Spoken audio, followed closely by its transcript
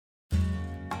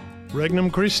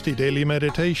Regnum Christi Daily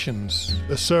Meditations,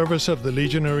 the service of the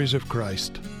Legionaries of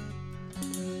Christ.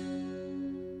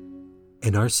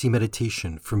 An RC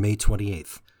Meditation for May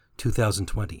 28th,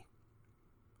 2020,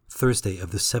 Thursday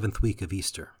of the 7th week of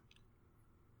Easter.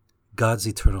 God's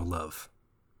Eternal Love.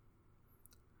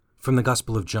 From the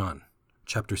Gospel of John,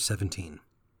 chapter 17.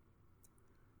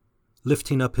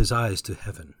 Lifting up his eyes to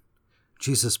heaven,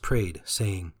 Jesus prayed,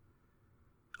 saying,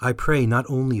 I pray not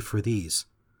only for these,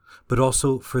 but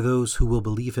also for those who will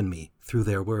believe in me through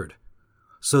their word,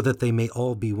 so that they may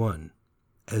all be one,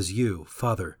 as you,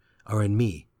 Father, are in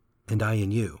me, and I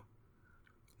in you,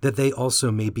 that they also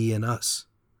may be in us,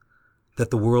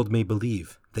 that the world may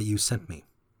believe that you sent me.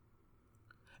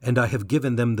 And I have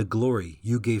given them the glory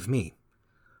you gave me,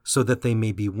 so that they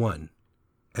may be one,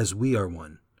 as we are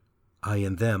one, I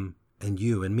in them, and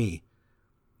you in me,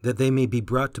 that they may be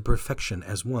brought to perfection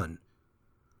as one,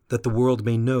 that the world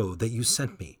may know that you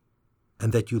sent me,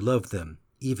 and that you loved them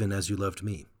even as you loved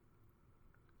me.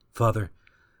 Father,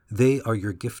 they are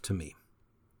your gift to me.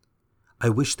 I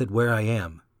wish that where I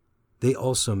am, they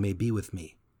also may be with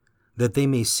me, that they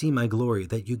may see my glory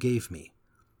that you gave me,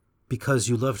 because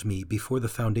you loved me before the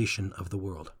foundation of the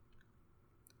world.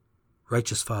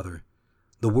 Righteous Father,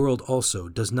 the world also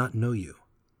does not know you,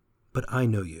 but I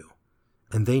know you,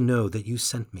 and they know that you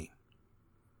sent me.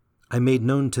 I made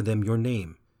known to them your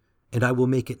name, and I will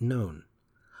make it known,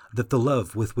 that the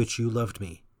love with which you loved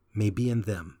me may be in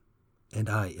them, and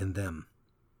I in them.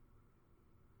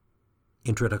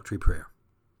 Introductory Prayer.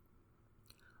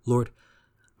 Lord,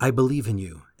 I believe in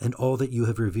you and all that you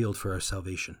have revealed for our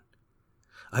salvation.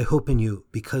 I hope in you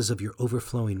because of your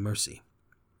overflowing mercy.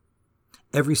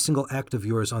 Every single act of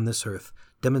yours on this earth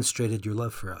demonstrated your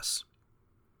love for us.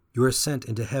 Your ascent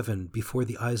into heaven before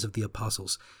the eyes of the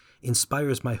apostles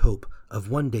inspires my hope of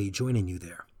one day joining you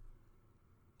there.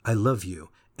 I love you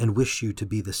and wish you to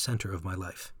be the center of my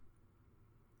life.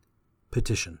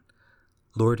 Petition.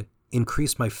 Lord,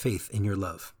 increase my faith in your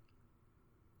love.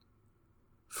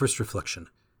 First reflection.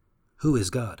 Who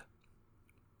is God?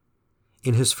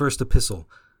 In his first epistle,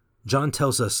 John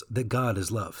tells us that God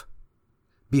is love.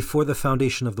 Before the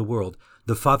foundation of the world,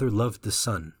 the Father loved the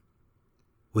Son.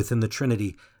 Within the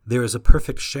Trinity, there is a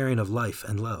perfect sharing of life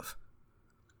and love.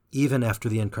 Even after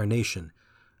the Incarnation,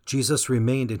 Jesus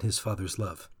remained in his Father's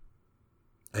love.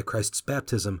 At Christ's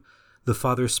baptism, the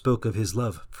Father spoke of his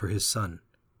love for his Son.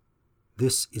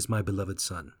 This is my beloved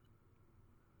Son.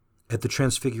 At the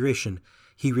Transfiguration,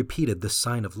 he repeated the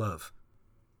sign of love.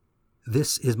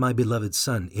 This is my beloved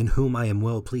Son, in whom I am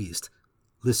well pleased.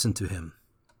 Listen to him.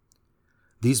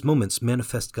 These moments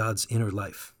manifest God's inner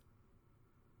life.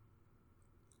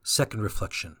 Second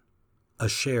reflection. A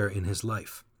share in his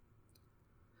life.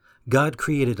 God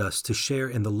created us to share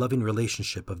in the loving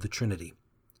relationship of the Trinity.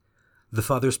 The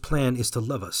Father's plan is to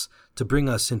love us, to bring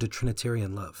us into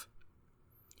Trinitarian love.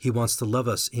 He wants to love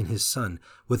us in his Son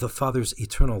with a Father's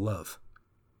eternal love.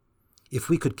 If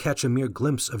we could catch a mere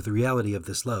glimpse of the reality of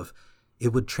this love,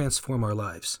 it would transform our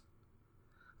lives.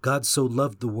 God so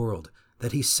loved the world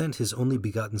that he sent his only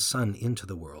begotten Son into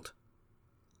the world.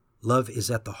 Love is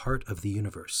at the heart of the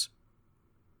universe.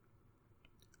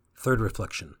 Third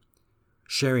reflection.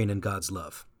 Sharing in God's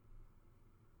love.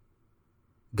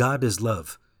 God is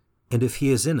love, and if he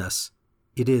is in us,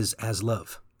 it is as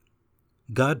love.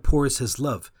 God pours his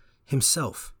love,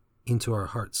 himself, into our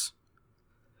hearts.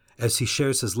 As he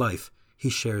shares his life, he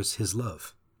shares his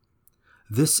love.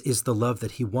 This is the love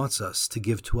that he wants us to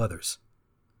give to others.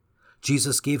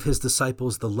 Jesus gave his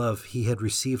disciples the love he had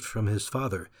received from his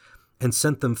Father and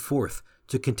sent them forth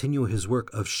to continue his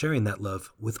work of sharing that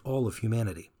love with all of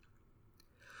humanity.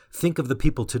 Think of the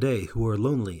people today who are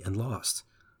lonely and lost,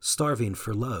 starving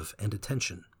for love and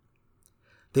attention.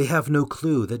 They have no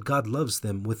clue that God loves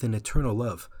them with an eternal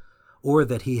love, or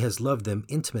that he has loved them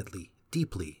intimately,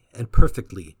 deeply, and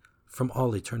perfectly from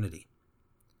all eternity.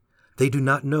 They do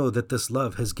not know that this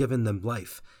love has given them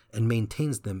life and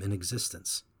maintains them in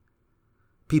existence.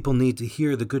 People need to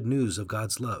hear the good news of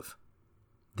God's love.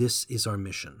 This is our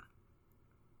mission.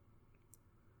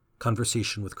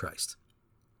 Conversation with Christ.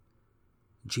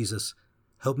 Jesus,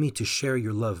 help me to share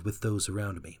your love with those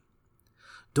around me.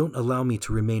 Don't allow me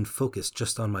to remain focused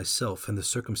just on myself and the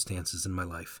circumstances in my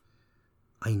life.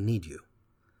 I need you.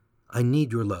 I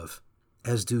need your love,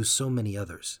 as do so many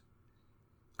others.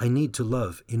 I need to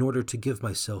love in order to give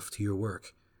myself to your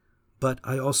work, but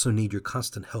I also need your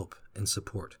constant help and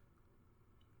support.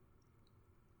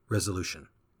 Resolution.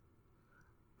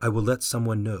 I will let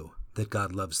someone know that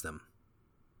God loves them.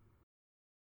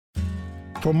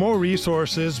 For more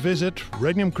resources, visit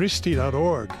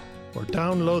regnumchristi.org or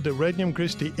download the Regnum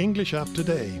Christi English app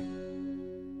today.